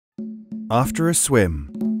After a Swim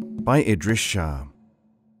by Idries Shah.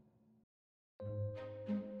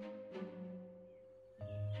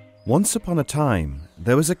 Once upon a time,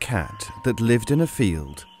 there was a cat that lived in a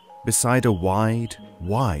field beside a wide,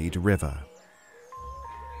 wide river.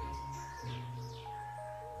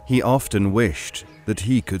 He often wished that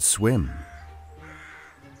he could swim,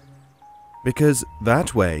 because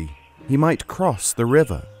that way he might cross the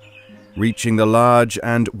river, reaching the large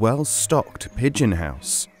and well-stocked pigeon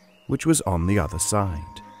house, which was on the other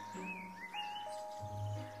side.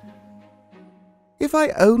 "If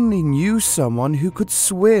I only knew someone who could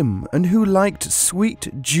swim and who liked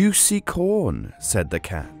sweet, juicy corn," said the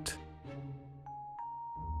cat.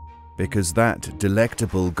 Because that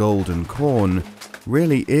delectable golden corn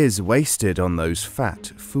really is wasted on those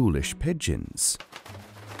fat, foolish pigeons.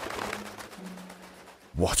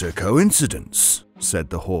 "What a coincidence,"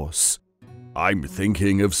 said the horse. "I'm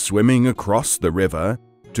thinking of swimming across the river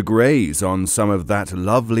to graze on some of that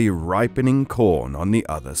lovely ripening corn on the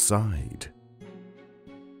other side."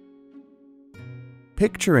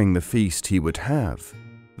 Picturing the feast he would have,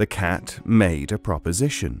 the cat made a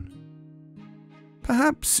proposition.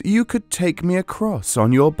 "Perhaps you could take me across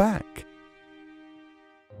on your back."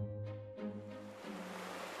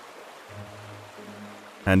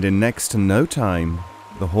 And in next to no time,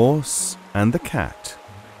 the horse and the cat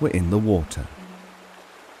were in the water.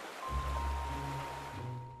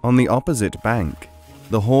 On the opposite bank,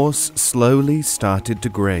 the horse slowly started to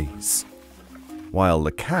graze, while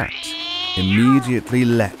the cat immediately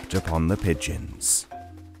leapt upon the pigeons.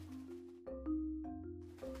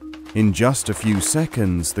 In just a few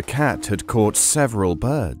seconds, the cat had caught several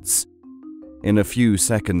birds. In a few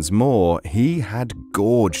seconds more, he had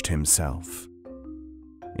gorged himself.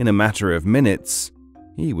 In a matter of minutes,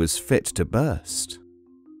 he was fit to burst.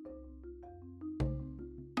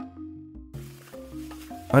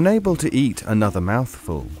 Unable to eat another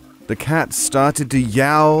mouthful, the cat started to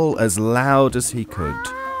yowl as loud as he could.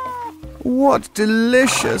 "What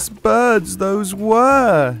delicious birds those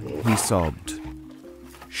were!" he sobbed.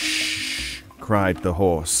 "Shh!" cried the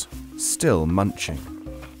horse, still munching.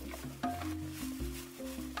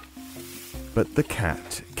 But the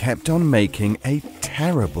cat kept on making a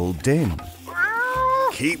terrible din.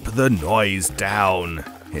 "Keep the noise down,"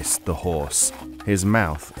 hissed the horse, his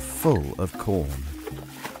mouth full of corn.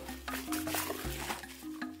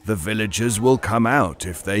 "The villagers will come out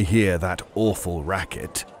if they hear that awful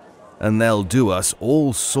racket, and they'll do us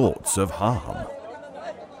all sorts of harm."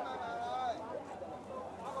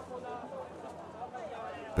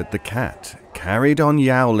 But the cat carried on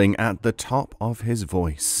yowling at the top of his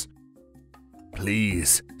voice.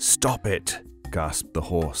 "Please, stop it," gasped the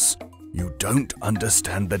horse. "You don't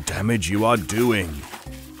understand the damage you are doing."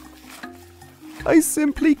 "I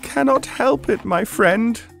simply cannot help it, my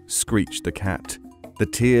friend," screeched the cat, the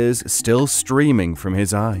tears still streaming from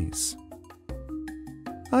his eyes.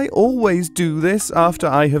 "I always do this after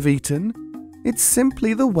I have eaten. It's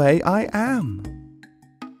simply the way I am."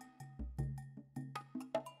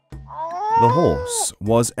 The horse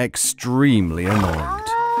was extremely annoyed.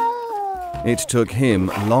 It took him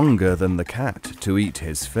longer than the cat to eat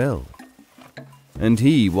his fill, and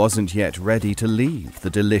he wasn't yet ready to leave the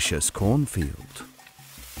delicious cornfield.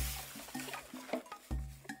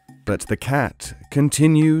 But the cat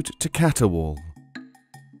continued to caterwaul,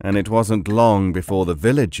 and it wasn't long before the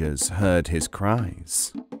villagers heard his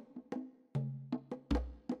cries.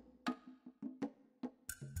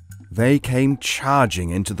 They came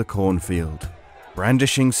charging into the cornfield,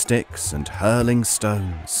 brandishing sticks and hurling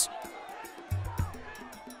stones,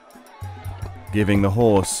 giving the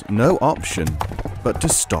horse no option but to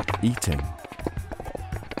stop eating.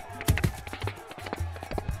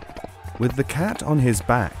 With the cat on his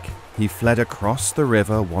back, he fled across the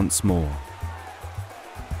river once more.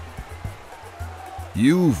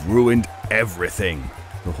 "You've ruined everything,"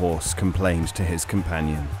 the horse complained to his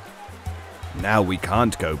companion. "Now we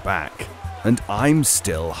can't go back, and I'm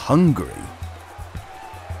still hungry."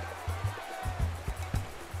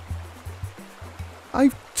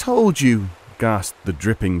 "I've told you," gasped the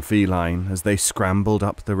dripping feline as they scrambled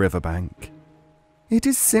up the riverbank. "It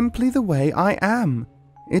is simply the way I am.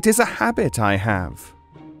 It is a habit I have."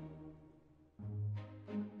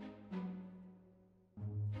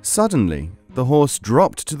 Suddenly, the horse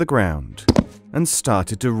dropped to the ground and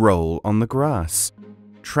started to roll on the grass,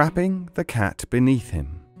 trapping the cat beneath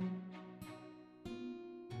him.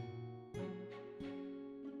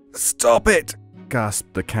 "Stop it!"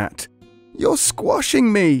 gasped the cat. "You're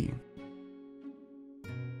squashing me!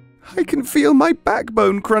 I can feel my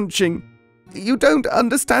backbone crunching. You don't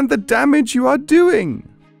understand the damage you are doing."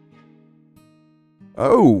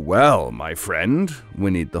 "Oh, well, my friend,"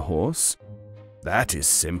 whinnied the horse, "that is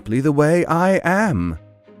simply the way I am.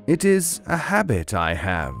 It is a habit I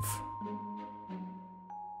have."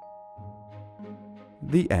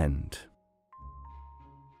 The end.